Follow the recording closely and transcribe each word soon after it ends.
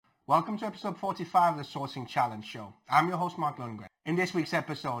Welcome to episode 45 of the Sourcing Challenge Show. I'm your host, Mark Lundgren. In this week's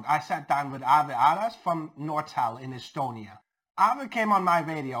episode, I sat down with Arras from Nortal in Estonia. Arve came on my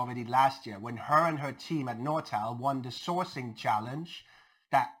radio already last year when her and her team at Nortal won the Sourcing Challenge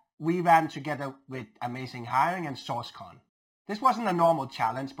that we ran together with Amazing Hiring and SourceCon. This wasn't a normal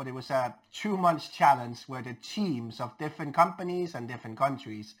challenge, but it was a 2-month challenge where the teams of different companies and different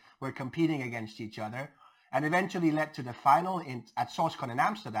countries were competing against each other, and eventually led to the final at SourceCon in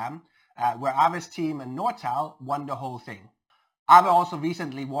Amsterdam, where Arve's team and Nortal won the whole thing. Arve also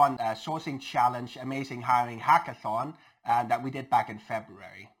recently won a Sourcing Challenge Amazing Hiring Hackathon that we did back in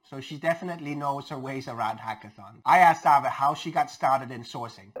February. So she definitely knows her ways around hackathon. I asked Arve how she got started in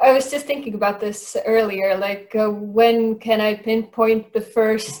sourcing. I was just thinking about this earlier, when can I pinpoint the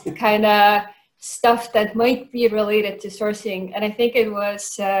first kind of stuff that might be related to sourcing? And I think it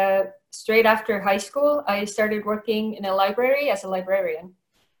was straight after high school. I started working in a library as a librarian.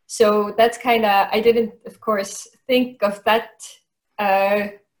 So that's I didn't, of course, think of that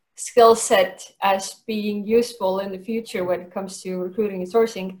skill set as being useful in the future when it comes to recruiting and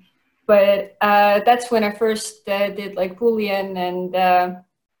sourcing. But that's when I first did Boolean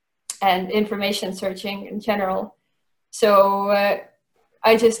and information searching in general. So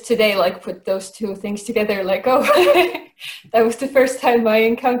I just today put those two things together, that was the first time I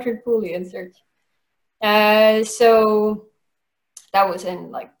encountered Boolean search. So that was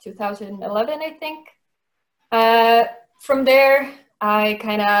in 2011, I think. From there,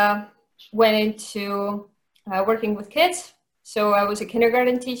 I went into working with kids. So I was a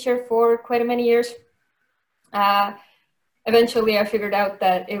kindergarten teacher for quite many years. Eventually, I figured out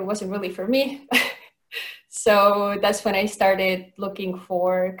that it wasn't really for me. So that's when I started looking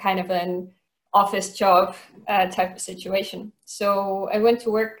for an office job type of situation. So I went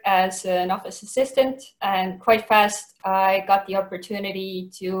to work as an office assistant, and quite fast I got the opportunity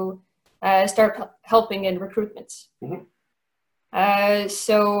to start helping in recruitments. Mm-hmm.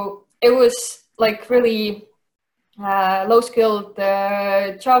 So it was really low-skilled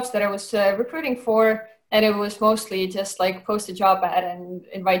jobs that I was recruiting for, and it was mostly just post a job ad and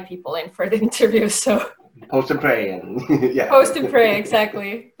invite people in for the interview. So post and pray, and yeah. Post and pray,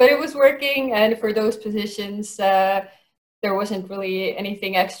 exactly. But it was working, and for those positions, there wasn't really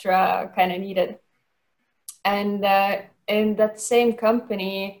anything extra needed. And in that same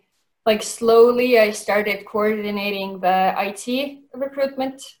company, slowly I started coordinating the IT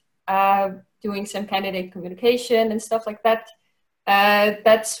recruitment, doing some candidate communication and stuff like that.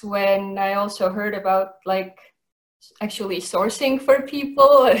 That's when I also heard about actually sourcing for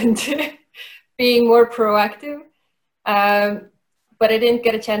people and being more proactive, but I didn't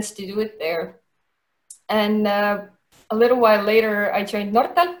get a chance to do it there. And a little while later, I joined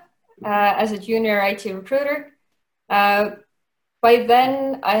Nortal as a junior IT recruiter. By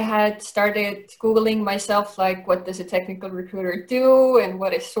then, I had started Googling myself, what does a technical recruiter do and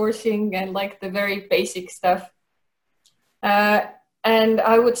what is sourcing, and the very basic stuff. And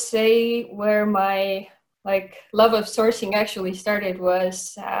I would say where my love of sourcing actually started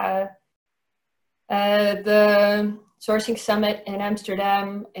was the sourcing summit in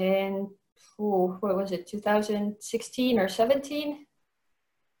Amsterdam in, what was it, 2016 or 17?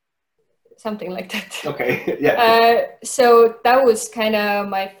 Something like that. Okay, yeah. So that was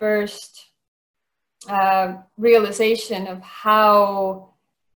my first realization of how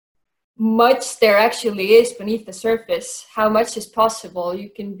much there actually is beneath the surface, how much is possible. You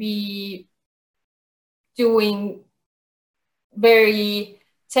can be doing very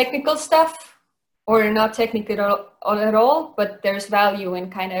technical stuff or not technical at all, but there's value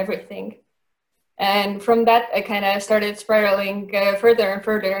in everything. And from that, I started spiraling further and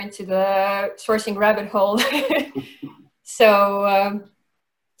further into the sourcing rabbit hole. So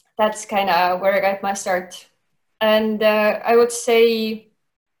that's where I got my start. And I would say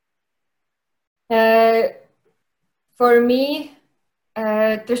for me,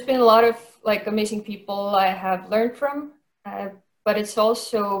 there's been a lot of amazing people I have learned from, but it's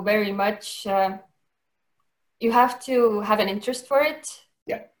also very much, you have to have an interest for it.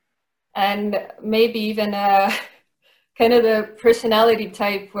 Yeah. And maybe even the personality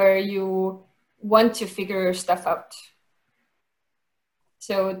type where you want to figure stuff out.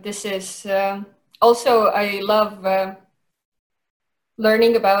 So this is also, I love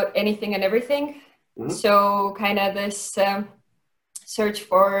learning about anything and everything. Mm-hmm. So this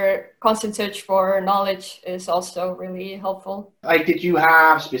constant search for knowledge is also really helpful. Did you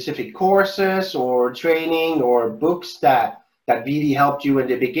have specific courses or training or books that really helped you in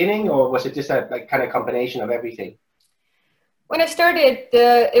the beginning, or was it just a combination of everything? When I started,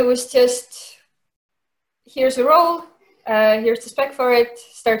 it was just, here's a role, here's the spec for it,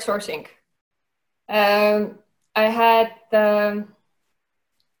 start sourcing. I had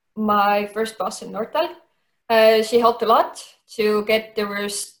my first boss in Northal. She helped a lot to get, there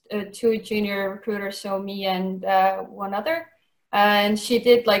was 2 junior recruiters, so me and one other. And she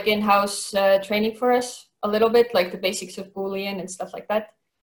did like in-house training for us a little bit, like the basics of Boolean and stuff like that.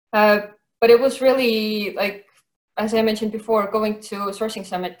 But it was really like, as I mentioned before, going to Sourcing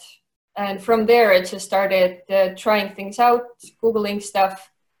Summit. And from there, it just started trying things out, Googling stuff.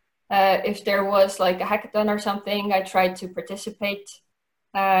 If there was like a hackathon or something, I tried to participate.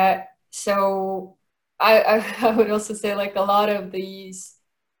 So I would also say like a lot of these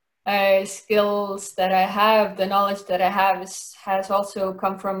skills that I have, the knowledge that I have has also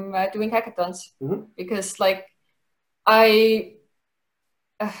come from doing hackathons. Mm-hmm. Because like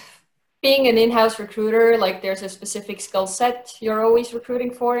being an in-house recruiter, like there's a specific skill set you're always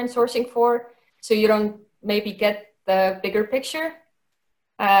recruiting for and sourcing for, so you don't maybe get the bigger picture.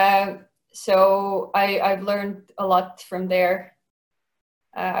 So I've learned a lot from there,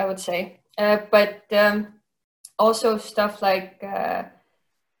 I would say. But also stuff like the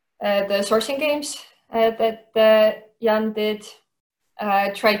sourcing games that Jan did,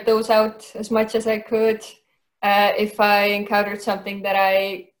 tried those out as much as I could. If I encountered something that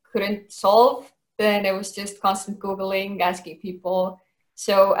I couldn't solve, then it was just constant Googling, asking people.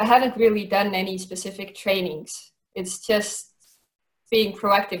 So I haven't really done any specific trainings. It's just being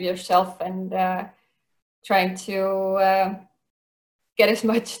proactive yourself and trying to get as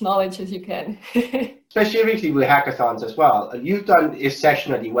much knowledge as you can. Specifically with hackathons as well. You've done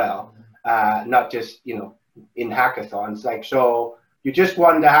exceptionally well, not just, you know, in hackathons. Like, so you just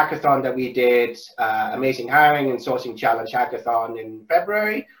won the hackathon that we did, Amazing Hiring and Sourcing Challenge hackathon in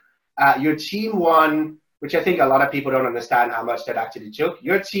February. Your team won, which I think a lot of people don't understand how much that actually took.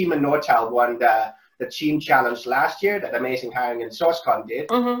 Your team in Northal won the team challenge last year that Amazing Hiring and SourceCon did,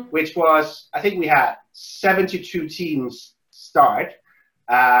 Mm-hmm. which was, I think we had 72 teams start.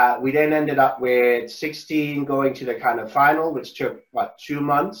 We then ended up with 16 going to the kind of final, which took, what, 2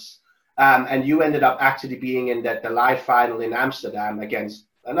 months? And you ended up actually being in the live final in Amsterdam against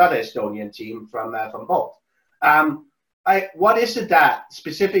another Estonian team from Bolt. What is it that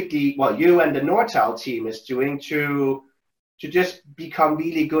specifically, well, you and the Northal team is doing to just become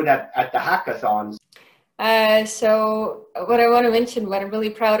really good at the hackathons? So what I want to mention, what I'm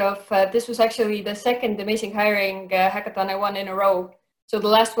really proud of, this was actually the second Amazing Hiring hackathon I won in a row. So the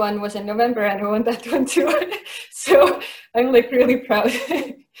last one was in November and I won that one too. So I'm like really proud.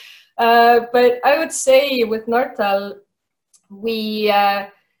 But I would say with Northal, we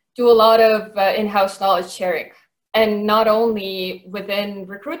do a lot of in-house knowledge sharing, and not only within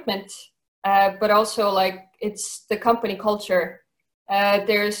recruitment, but also like it's the company culture.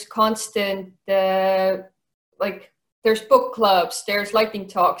 There's constant, like there's book clubs, there's lightning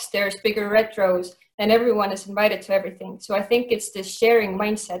talks, there's bigger retros, and everyone is invited to everything. So I think it's this sharing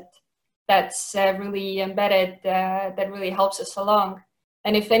mindset that's really embedded, that really helps us along.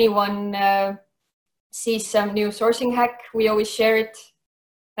 And if anyone sees some new sourcing hack, we always share it.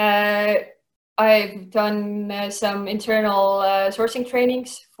 I've done some internal sourcing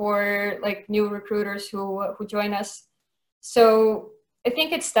trainings for like new recruiters who join us. So I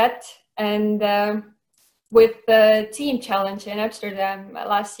think it's that. And with the team challenge in Amsterdam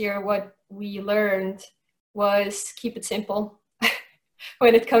last year, what we learned was keep it simple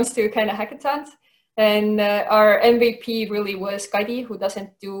when it comes to kind of hackathons. And our MVP really was Kadi, who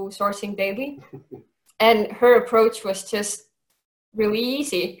doesn't do sourcing daily. And her approach was just really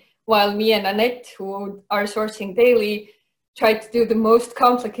easy, while me and Annette, who are sourcing daily, tried to do the most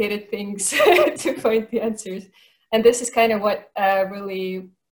complicated things to find the answers. And this is kind of what really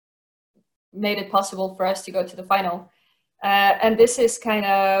made it possible for us to go to the final. And this is kind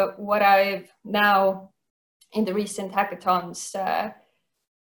of what I've now, in the recent hackathons,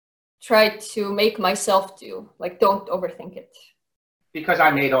 tried to make myself do. Like, don't overthink it. Because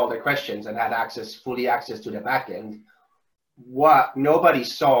I made all the questions and had fully access to the backend, what nobody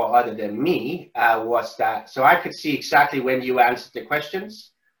saw other than me was that, so I could see exactly when you answered the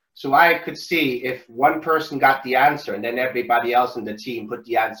questions. So I could see if one person got the answer and then everybody else in the team put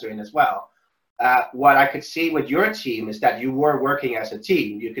the answer in as well. What I could see with your team is that you were working as a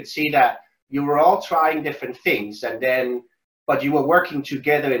team. You could see that you were all trying different things, but you were working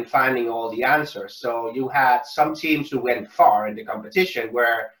together in finding all the answers. So you had some teams who went far in the competition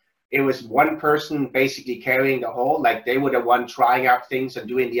where it was one person basically carrying the whole, like they were the one trying out things and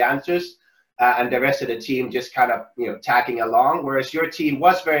doing the answers, and the rest of the team just kind of, tagging along. Whereas your team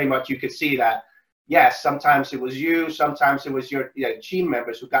was very much, you could see that, yes, sometimes it was you, sometimes it was your team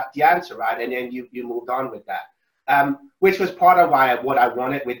members who got the answer right, and then you moved on with that. which was part of what I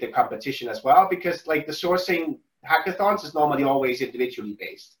wanted with the competition as well, because like the sourcing hackathons is normally always individually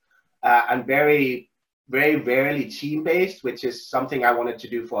based and very, very rarely team based, which is something I wanted to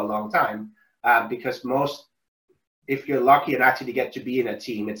do for a long time because if you're lucky and actually get to be in a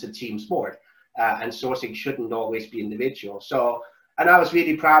team, it's a team sport and sourcing shouldn't always be individual. So, and I was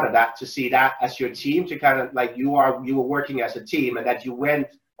really proud of that, to see that as your team, to kind of like you were working as a team and that you went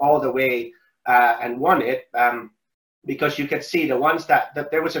all the way and won it. Because you could see the ones that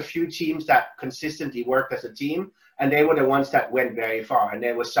there was a few teams that consistently worked as a team, and they were the ones that went very far. And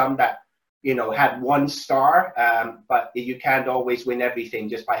there was some that, you know, had one star, but you can't always win everything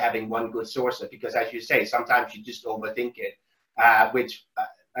just by having one good sourcer, because as you say, sometimes you just overthink it, which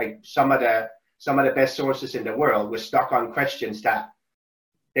like some of the best sources in the world were stuck on questions that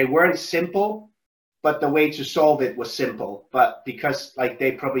they weren't simple, but the way to solve it was simple. But because like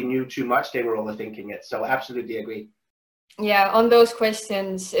they probably knew too much, they were overthinking it. So absolutely agree. Yeah, on those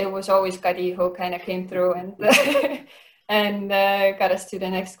questions, it was always Kadi who kind of came through and and got us to the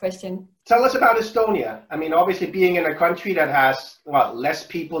next question. Tell us about Estonia. I mean, obviously being in a country that has less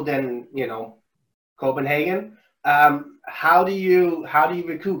people than, you know, Copenhagen. How do you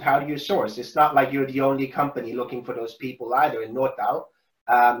recruit? How do you source? It's not like you're the only company looking for those people either in Northal.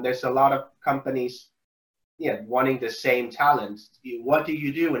 There's a lot of companies, wanting the same talent. What do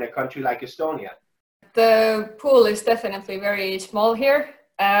you do in a country like Estonia? The pool is definitely very small here.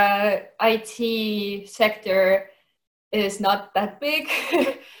 IT sector is not that big.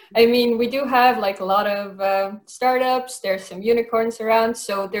 I mean, we do have like a lot of startups. There's some unicorns around.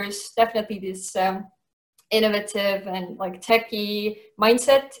 So there's definitely this innovative and like techie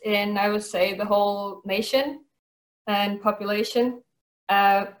mindset in, I would say, the whole nation and population.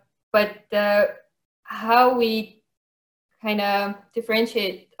 But how we kind of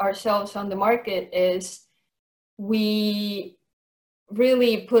differentiate ourselves on the market is we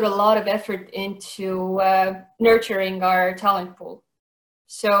really put a lot of effort into nurturing our talent pool.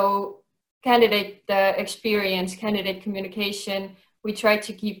 So candidate experience, candidate communication, we try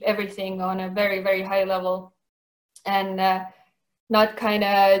to keep everything on a very, very high level and not kind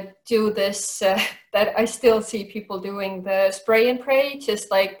of do this that I still see people doing, the spray and pray,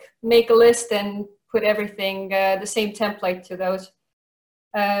 just like make a list and put everything the same template to those,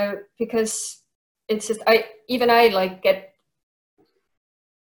 because it's just I like get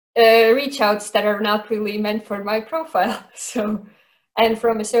reach outs that are not really meant for my profile. So, and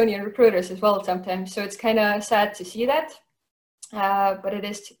from Estonian recruiters as well sometimes. So it's kind of sad to see that, but it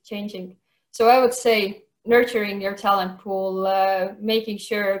is changing. So I would say nurturing your talent pool, making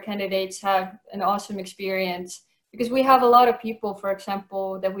sure candidates have an awesome experience, because we have a lot of people, for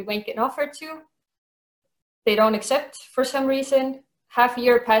example, that we make an offer to. They don't accept for some reason. Half a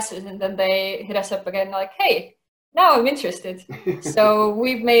year passes and then they hit us up again like, hey, now I'm interested. So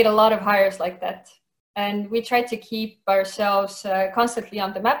we've made a lot of hires like that. And we try to keep ourselves constantly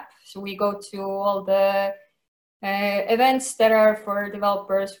on the map. So we go to all the events that are for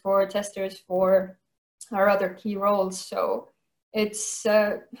developers, for testers, for our other key roles. So it's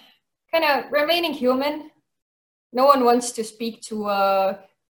kind of remaining human. No one wants to speak to a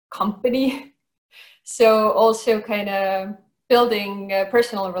company. So also kind of building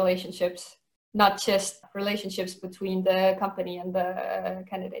personal relationships, not just relationships between the company and the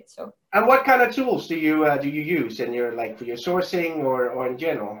candidate. So. And what kind of tools do you use in your, like, for your sourcing or in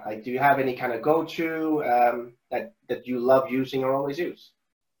general? Like, do you have any kind of go-to that you love using or always use?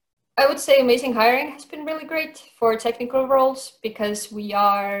 I would say Amazing Hiring has been really great for technical roles, because we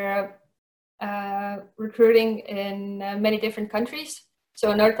are recruiting in many different countries.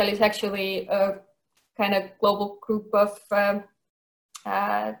 So Northal is actually a kind of global group of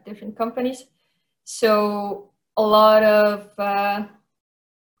different companies. So a lot of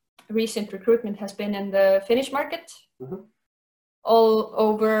recent recruitment has been in the Finnish market, all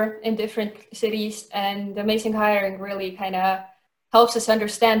over in different cities, and Amazing Hiring really kind of helps us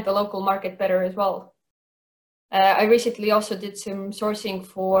understand the local market better as well. I recently also did some sourcing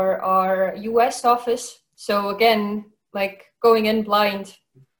for our US office. So again, like going in blind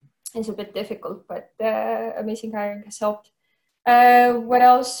is a bit difficult, but Amazing Hiring has helped. What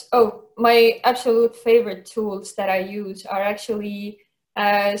else? Oh, my absolute favorite tools that I use are actually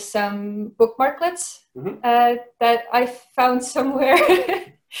some bookmarklets that I found somewhere.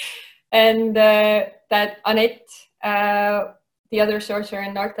 And that Anette, the other sourcer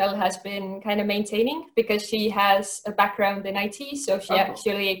in Northal, has been kind of maintaining, because she has a background in IT, so she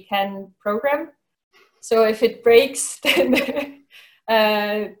actually can program. So if it breaks, then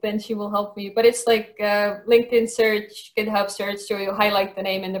then she will help me. But it's like LinkedIn search, GitHub search. So you highlight the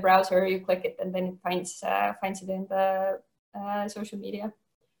name in the browser, you click it, and then it finds it in the social media.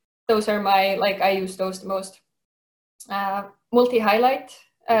 Those are my, like, I use those the most. Multi-highlight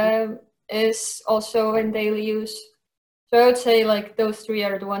is also in daily use. So I would say like those three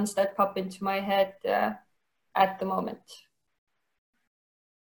are the ones that pop into my head at the moment.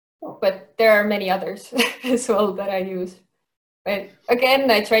 But there are many others as well that I use. But again,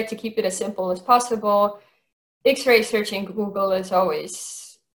 I try to keep it as simple as possible. X-ray searching Google is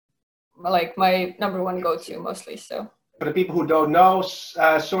always like my number one go-to mostly. So for the people who don't know,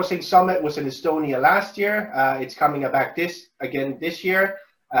 Sourcing Summit was in Estonia last year. It's coming back this year.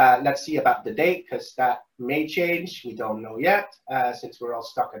 Let's see about the date, because that may change. We don't know yet, since we're all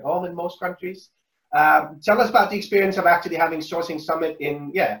stuck at home in most countries. Tell us about the experience of actually having Sourcing Summit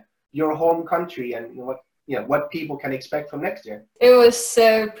in your home country, and what people can expect from next year. It was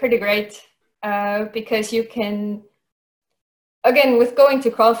pretty great because you can, again, with going to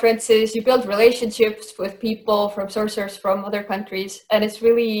conferences, you build relationships with people from sourcers from other countries, and it's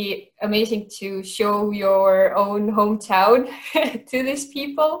really amazing to show your own hometown to these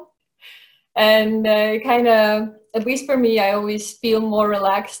people. And kind of, at least for me, I always feel more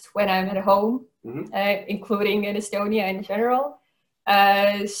relaxed when I'm at home, including in Estonia in general.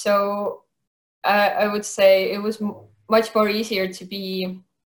 So I would say it was much more easier to be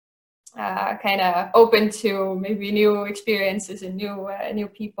kind of open to maybe new experiences and new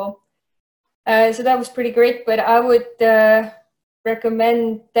people. So that was pretty great, but I would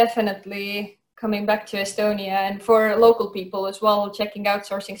recommend definitely coming back to Estonia, and for local people as well, checking out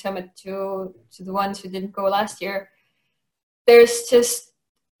Sourcing Summit to the ones who didn't go last year. There's just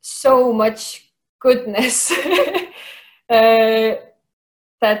so much goodness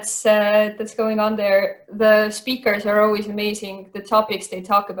that's going on there. The speakers are always amazing. The topics they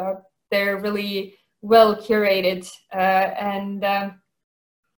talk about, they're really well curated, and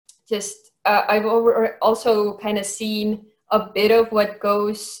I've also kind of seen a bit of what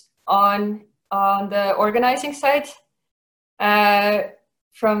goes on the organizing side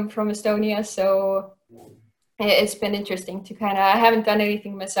from Estonia. So it's been interesting to kind of, I haven't done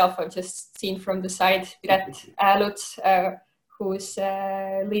anything myself. I've just seen from the side that Lutz, who's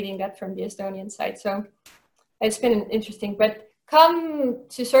leading that from the Estonian side. So it's been interesting, but come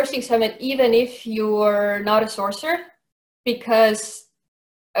to Sourcing Summit even if you're not a sourcer, because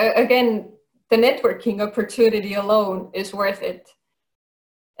again, the networking opportunity alone is worth it.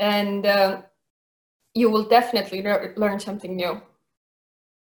 And you will definitely learn something new.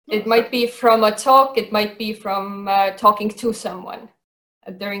 It might be from a talk, it might be from talking to someone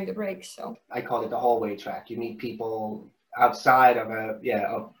during the break. So I call it the hallway track. You meet people outside of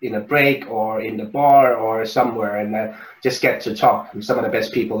in a break or in the bar or somewhere, and just get to talk. Some of the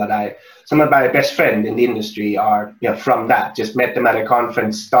best people some of my best friends in the industry are from that. Just met them at a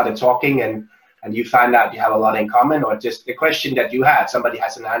conference, started talking, and you find out you have a lot in common, or just a question that you had, somebody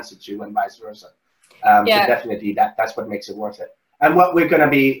has an answer to, and vice versa. So definitely that's what makes it worth it. And what we're going to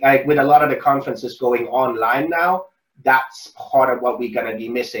be like with a lot of the conferences going online now, that's part of what we're going to be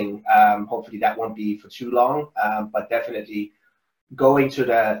missing. Hopefully that won't be for too long, but definitely going to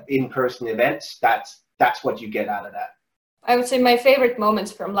the in-person events, that's what you get out of that. I would say my favorite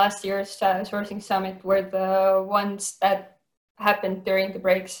moments from last year's Sourcing Summit were the ones that happened during the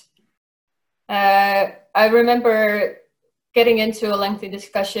breaks. I remember getting into a lengthy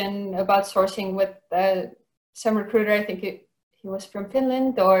discussion about sourcing with some recruiter. I think he was from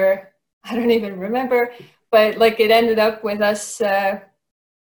Finland, or I don't even remember. But like it ended up with us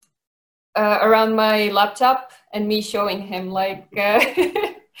around my laptop and me showing him like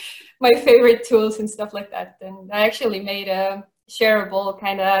my favorite tools and stuff like that. And I actually made a shareable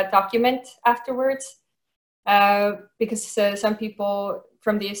kind of document afterwards because some people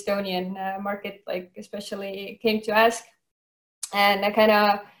from the Estonian market, like especially, came to ask. And I kind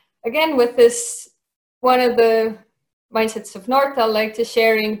of, again, with this, one of the mindsets of Nortal, like to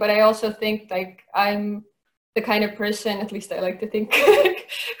sharing, but I also think like I'm the kind of person, at least I like to think,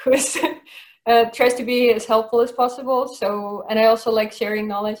 who tries to be as helpful as possible. So, and I also like sharing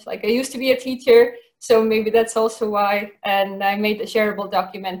knowledge. Like I used to be a teacher, so maybe that's also why. And I made a shareable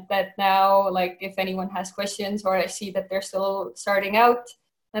document that now, like if anyone has questions or I see that they're still starting out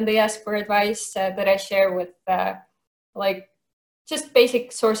and they ask for advice, that I share with like just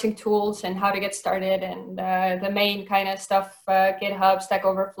basic sourcing tools and how to get started, and the main kind of stuff, GitHub, Stack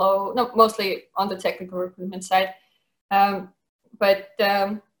Overflow, no, mostly on the technical recruitment side. But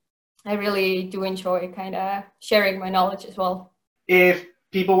I really do enjoy kind of sharing my knowledge as well. If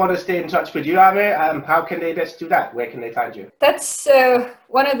people want to stay in touch with you, Ave, how can they best do that? Where can they find you? That's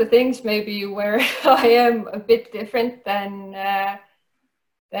one of the things maybe where I am a bit different than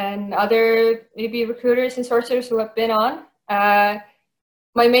other maybe recruiters and sourcers who have been on.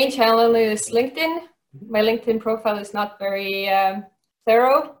 My main channel is LinkedIn. My LinkedIn profile is not very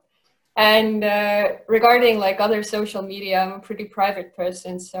thorough. And regarding like other social media, I'm a pretty private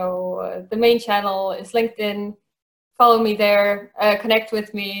person. So the main channel is LinkedIn. Follow me there, connect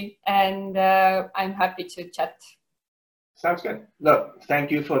with me, and I'm happy to chat. Sounds good. Look,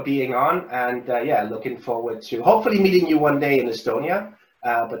 thank you for being on, and yeah, looking forward to hopefully meeting you one day in Estonia,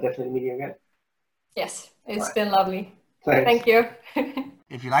 but definitely meeting you again. Yes, it's been lovely. Thanks. Thank you.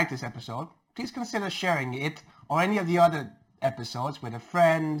 If you like this episode, please consider sharing it or any of the other episodes with a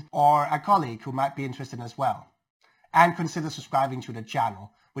friend or a colleague who might be interested as well. And consider subscribing to the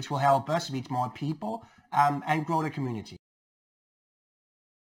channel, which will help us reach more people and grow the community.